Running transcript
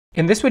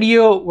In this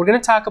video, we're going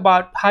to talk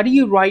about how do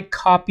you write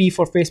copy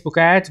for Facebook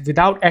ads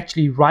without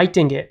actually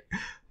writing it.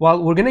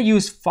 Well, we're going to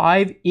use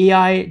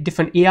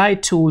different AI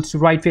tools to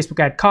write Facebook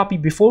ad copy.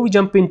 Before we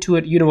jump into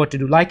it, you know what to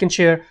do. Like and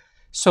share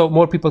so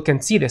more people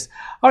can see this.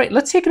 All right,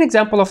 let's take an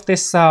example of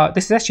this.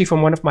 This is actually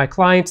from one of my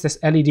clients, this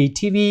LED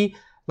TV.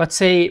 Let's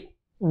say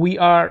we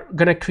are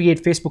going to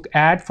create Facebook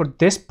ad for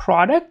this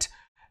product.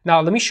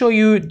 Now, let me show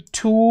you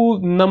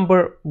tool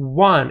number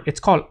one. It's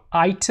called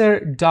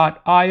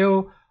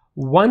iter.io.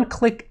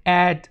 One-click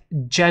ad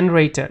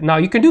generator. Now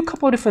you can do a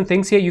couple of different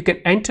things here. You can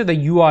enter the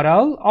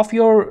URL of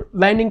your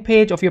landing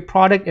page of your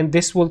product and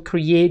this will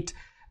create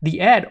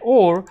the ad.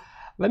 Or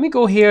let me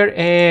go here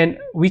and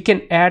we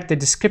can add the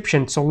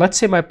description. So let's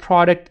say my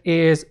product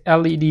is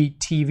LED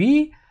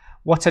TV.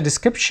 What's a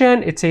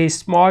description? It's a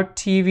smart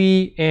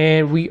TV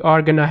and we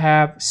are gonna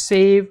have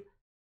save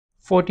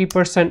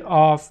 40%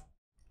 off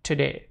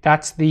today.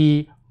 That's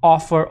the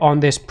offer on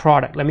this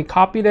product. Let me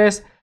copy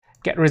this.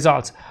 Get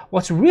results.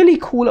 What's really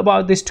cool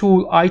about this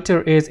tool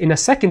ITER is in a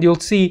second you'll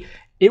see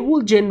it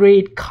will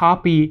generate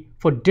copy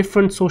for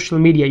different social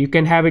media. You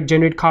can have it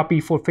generate copy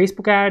for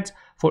Facebook ads,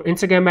 for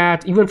Instagram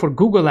ads, even for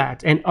Google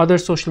ads and other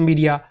social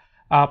media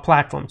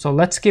platforms. So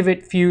let's give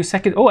it a few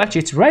seconds. Oh,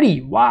 actually it's ready.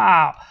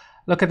 Wow,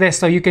 look at this.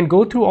 So you can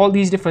go through all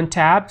these different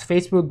tabs: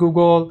 Facebook,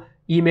 Google,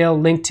 email,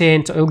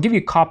 LinkedIn. So it'll give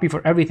you copy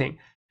for everything.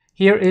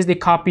 Here is the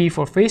copy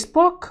for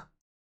Facebook.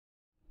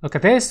 Look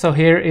at this. So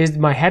here is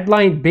my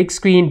headline, big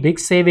screen, big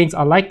savings.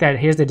 I like that.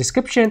 Here's the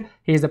description.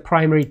 Here's the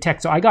primary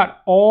text. So I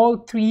got all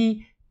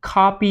three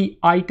copy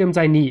items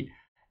I need.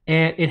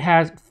 And it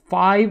has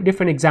 5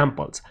 different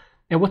examples.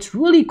 And what's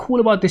really cool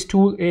about this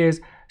tool is,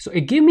 so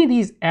it gave me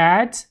these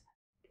ads,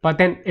 but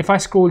then if I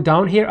scroll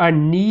down here are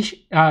niche,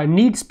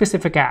 need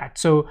specific ads.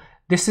 So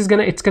this is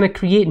it's gonna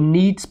create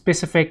need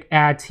specific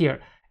ads here.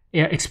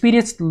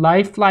 Experience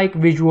lifelike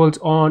visuals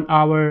on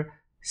our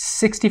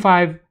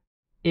 65-inch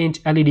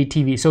LED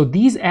TV. So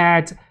these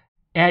ads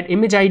add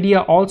image idea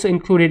also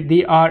included.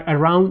 They are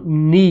around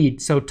need.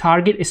 So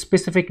target a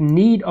specific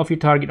need of your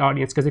target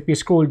audience. Because if you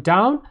scroll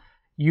down,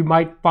 you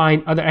might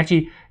find other,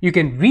 actually you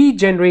can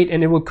regenerate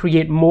and it will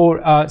create more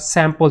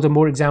samples or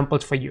more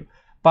examples for you.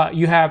 But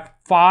you have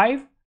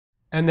 5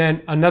 and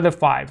then another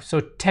 5. So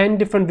 10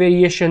 different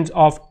variations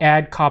of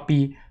ad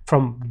copy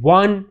from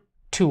one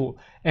tool.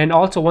 And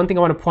also one thing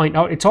I want to point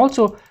out, it's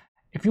also,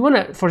 if you want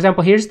to, for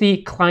example, here's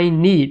the client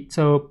need.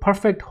 So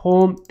perfect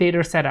home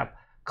theater setup.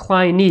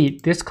 Client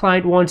need. This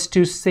client wants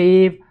to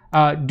save,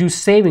 do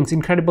savings,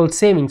 incredible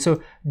savings.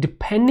 So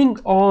depending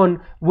on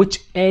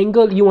which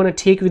angle you want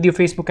to take with your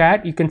Facebook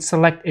ad, you can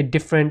select a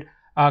different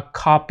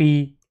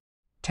copy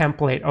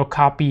template or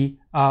copy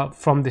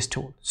from this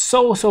tool.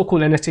 So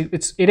cool, and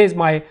it is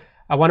my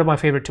one of my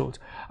favorite tools.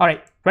 All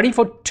right, ready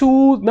for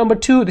tool number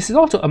 2. This is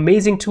also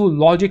amazing tool,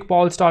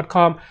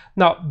 logicballs.com.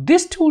 Now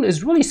this tool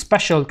is really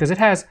special because it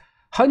has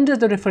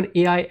hundreds of different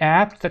AI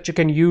apps that you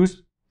can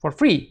use for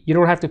free. You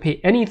don't have to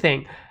pay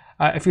anything.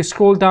 If you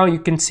scroll down, you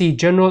can see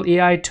general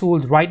AI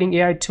tools, writing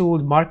AI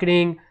tools,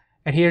 marketing,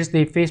 and here's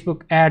the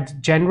Facebook ads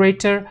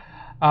generator.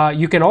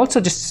 You can also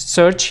just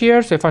search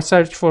here. So if I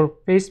search for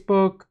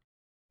Facebook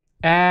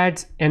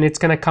ads and it's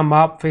gonna come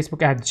up,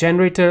 Facebook ads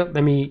generator.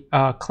 Let me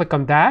click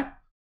on that.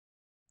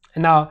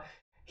 And now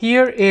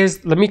here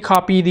is, let me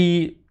copy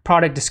the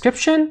product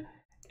description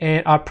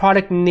and our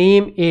product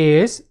name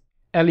is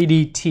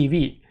LED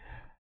TV.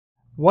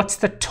 What's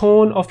the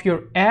tone of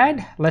your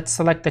ad? Let's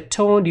select the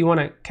tone. Do you want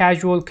a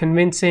casual,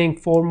 convincing,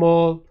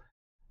 formal?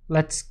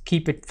 Let's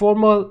keep it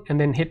formal and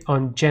then hit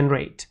on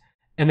generate.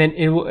 And then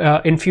it will,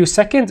 in a few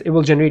seconds, it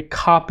will generate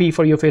copy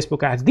for your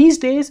Facebook ads. These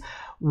days,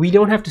 we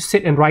don't have to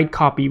sit and write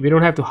copy. We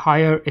don't have to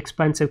hire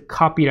expensive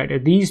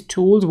copywriter. These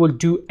tools will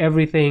do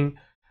everything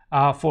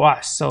for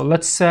us. So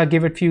let's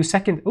give it a few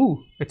seconds.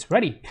 Ooh, it's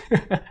ready.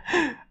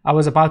 I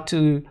was about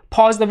to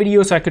pause the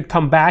video so I could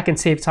come back and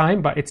save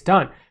time, but it's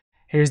done.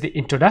 Here's the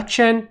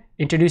introduction,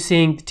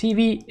 introducing the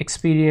TV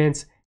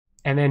experience,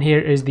 and then here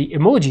is the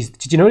emojis.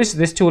 Did you notice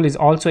this tool is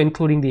also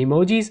including the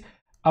emojis?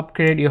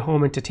 Upgrade your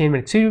home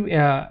entertainment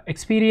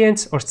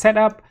experience or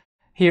setup.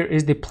 Here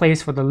is the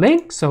place for the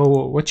link. So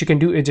what you can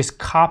do is just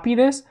copy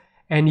this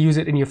and use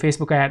it in your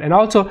Facebook ad. And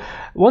also,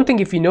 one thing,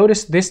 if you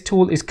notice, this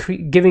tool is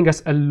giving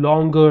us a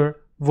longer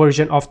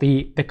version of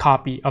the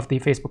copy of the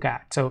Facebook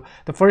ad. So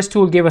the first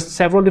tool gave us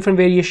several different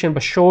variations,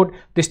 but short.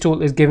 This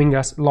tool is giving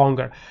us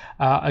longer.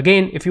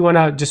 Again, if you want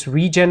to just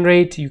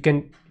regenerate, you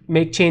can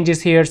make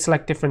changes here,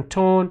 select different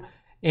tone,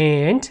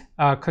 and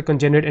click on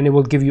generate, and it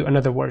will give you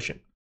another version.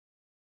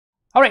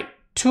 All right,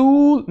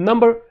 tool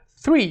number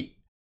 3.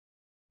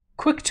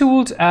 Quick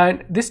tools,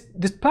 and this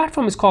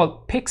platform is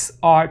called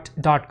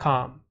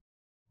Picsart.com.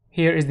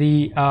 Here is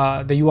the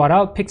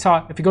URL,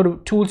 Picsart. If you go to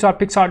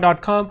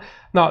tools.picsart.com,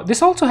 now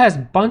this also has a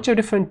bunch of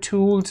different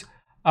tools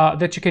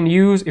that you can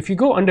use. If you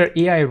go under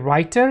AI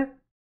Writer,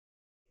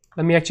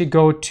 let me actually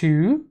go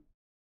to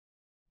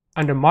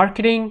under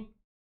Marketing,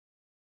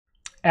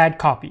 Ad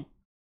Copy.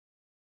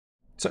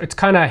 So it's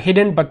kind of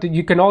hidden, but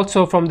you can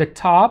also from the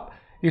top,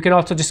 you can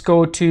also just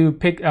go to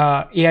pick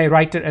AI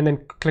Writer and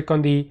then click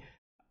on the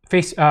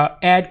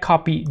ad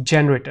copy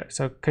generator.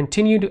 So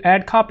continue to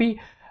add copy.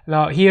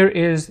 Now here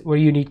is where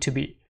you need to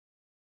be.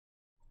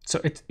 So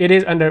it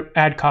is under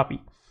add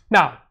copy.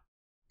 Now,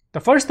 the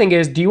first thing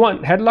is, do you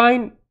want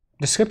headline,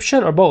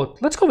 description, or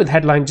both? Let's go with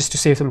headline just to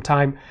save some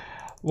time.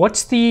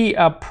 What's the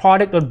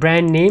product or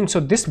brand name? So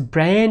this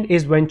brand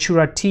is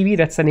Ventura TV.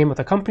 That's the name of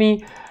the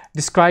company.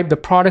 Describe the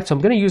product. So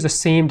I'm going to use the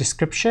same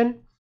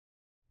description.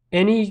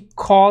 Any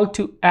call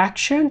to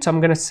action. So I'm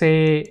going to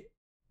say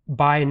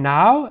buy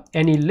now.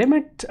 Any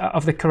limit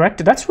of the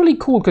corrected. That's really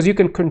cool because you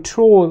can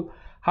control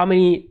how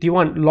many. Do you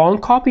want long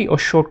copy or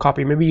short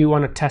copy? Maybe you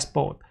want to test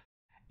both.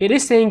 It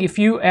is saying if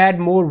you add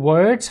more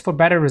words for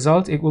better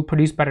results, it will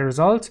produce better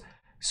results.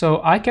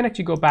 So I can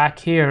actually go back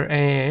here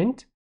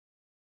and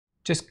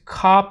just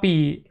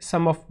copy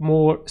some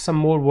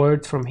more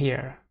words from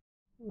here.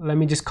 Let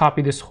me just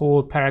copy this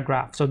whole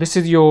paragraph. So this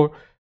is your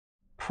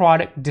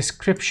product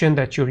description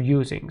that you're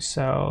using.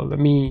 So let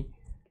me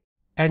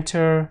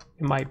enter.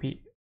 It might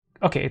be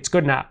okay. It's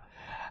good now.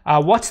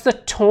 What's the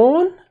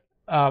tone?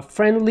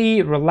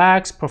 Friendly,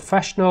 relaxed,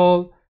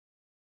 professional,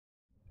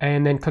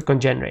 and then click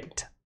on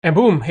generate. And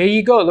boom, here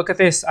you go. Look at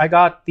this. I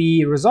got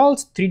the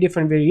results, 3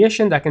 different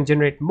variations. I can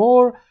generate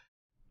more.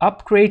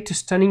 Upgrade to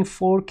stunning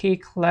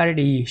 4K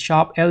clarity.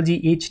 Shop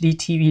LG HD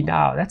TV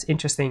now. That's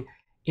interesting.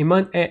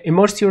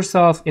 Immerse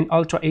yourself in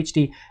Ultra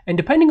HD. And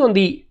depending on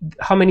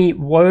how many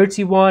words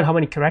you want, how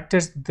many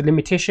characters, the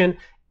limitation,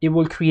 it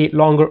will create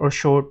longer or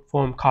short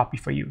form copy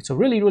for you. So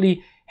really,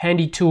 really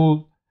handy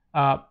tool.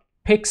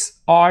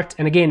 PicsArt.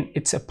 And again,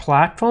 it's a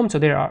platform. So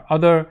there are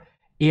other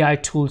AI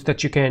tools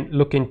that you can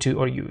look into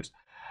or use.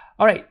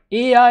 All right,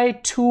 AI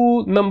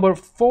tool number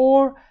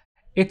 4,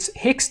 it's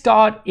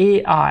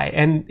Hix.ai,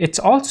 and it's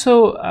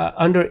also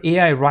under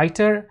AI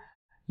Writer.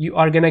 You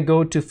are gonna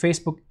go to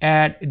Facebook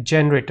Ad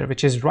Generator,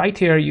 which is right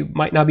here. You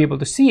might not be able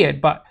to see it,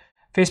 but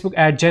Facebook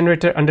Ad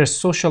Generator under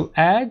Social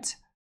Ads.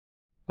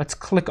 Let's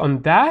click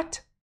on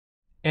that.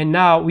 And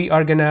now we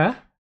are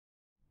gonna,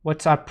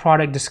 what's our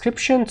product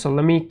description? So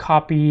let me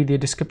copy the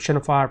description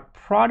of our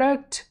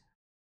product.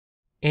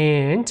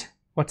 And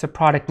what's the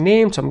product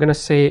name? So I'm gonna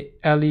say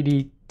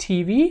LED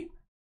TV.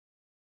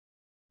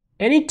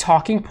 Any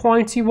talking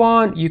points you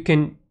want, you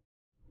can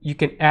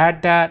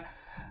add that.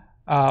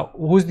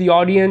 Who's the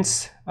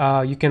audience?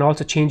 You can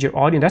also change your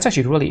audience. That's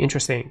actually really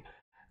interesting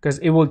because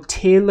it will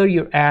tailor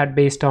your ad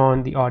based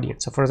on the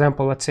audience. So for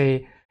example, let's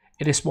say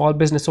it is small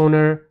business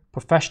owner,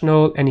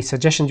 professional, any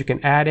suggestions, you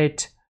can add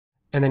it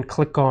and then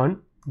click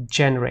on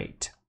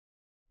generate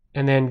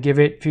and then give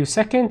it a few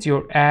seconds.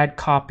 Your ad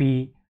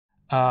copy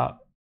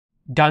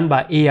done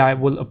by AI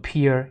will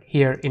appear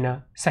here in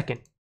a second.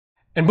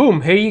 And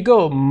boom, here you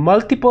go.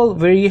 Multiple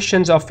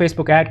variations of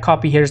Facebook ad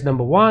copy. Here's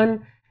number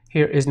 1.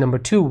 Here is number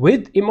 2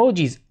 with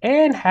emojis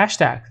and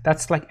hashtags.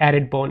 That's like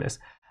added bonus.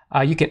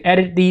 You can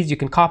edit these, you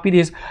can copy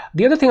these.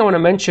 The other thing I want to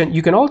mention,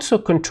 you can also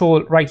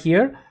control right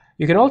here.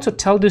 You can also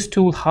tell this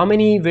tool how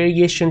many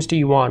variations do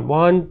you want.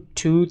 1,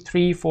 2,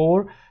 3,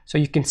 4. So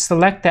you can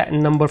select that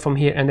number from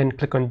here and then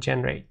click on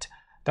generate.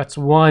 That's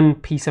one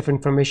piece of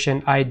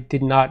information I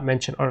did not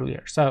mention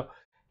earlier. So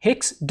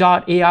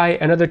Hix.ai,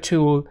 another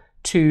tool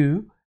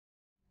to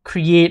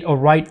create or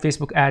write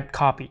Facebook ad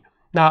copy.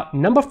 Now,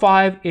 number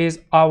 5 is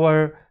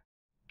our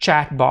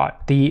chat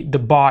bot, the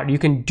bot. You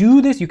can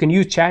do this. You can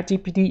use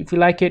ChatGPT if you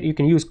like it. You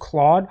can use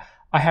Claude.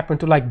 I happen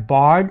to like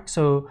Bard.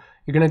 So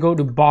you're going to go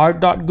to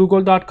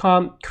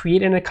bard.google.com,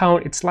 create an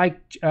account. It's like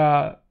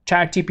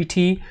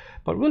ChatGPT,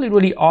 but really,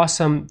 really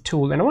awesome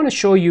tool. And I want to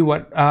show you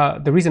what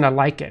the reason I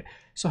like it.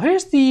 So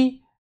here's the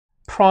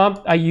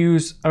prompt I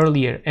used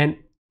earlier. And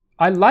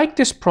I like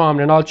this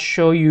prompt, and I'll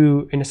show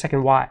you in a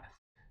second why.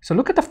 So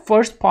look at the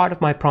first part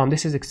of my prompt.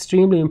 This is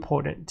extremely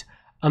important.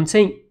 I'm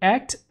saying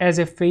act as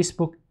a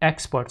Facebook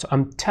expert. So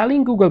I'm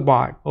telling Google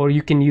Bard, or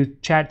you can use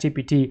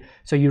ChatGPT.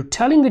 So you're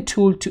telling the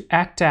tool to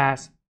act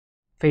as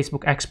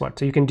Facebook expert.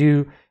 So you can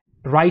do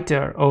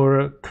writer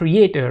or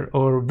creator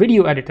or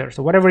video editor.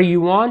 So whatever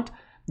you want,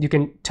 you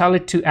can tell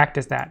it to act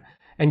as that.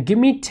 And give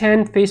me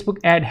 10 Facebook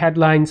ad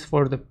headlines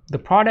for the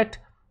product.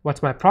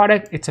 What's my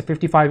product? It's a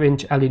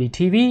 55-inch LED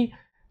TV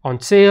on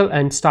sale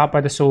and stop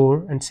by the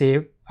store and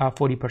save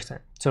 40%.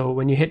 So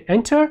when you hit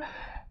enter,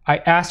 I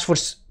asked for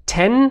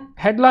 10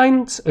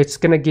 headlines. It's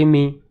gonna give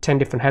me 10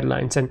 different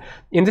headlines. And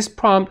in this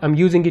prompt, I'm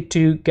using it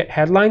to get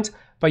headlines,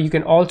 but you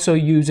can also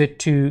use it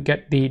to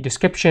get the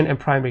description and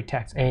primary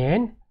text.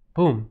 And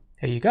boom,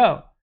 there you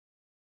go.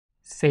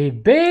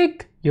 Save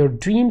big. Your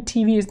dream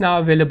TV is now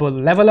available.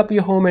 Level up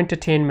your home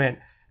entertainment.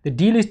 The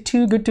deal is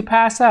too good to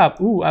pass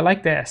up. Ooh, I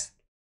like this.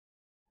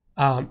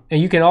 And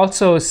you can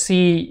also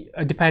see,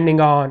 depending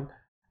on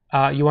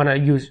you want to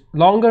use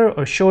longer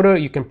or shorter,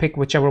 you can pick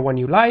whichever one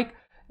you like.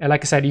 And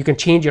like I said, you can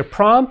change your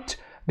prompt.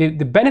 The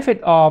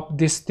benefit of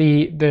this,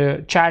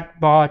 the chat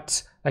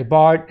bots like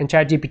Bard and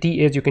ChatGPT,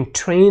 is you can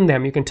train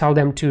them. You can tell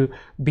them to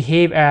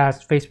behave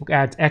as Facebook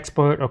ads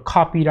expert or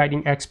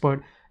copywriting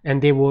expert,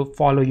 and they will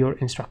follow your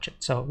instructions.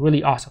 So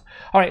really awesome.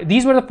 All right,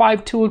 these were the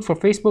 5 tools for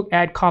Facebook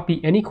ad copy.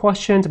 Any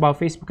questions about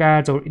Facebook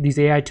ads or these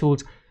AI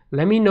tools,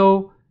 let me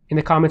know in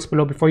the comments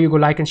below. Before you go,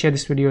 like and share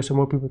this video so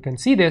more people can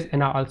see this,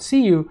 and I'll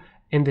see you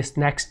in this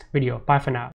next video. Bye for now.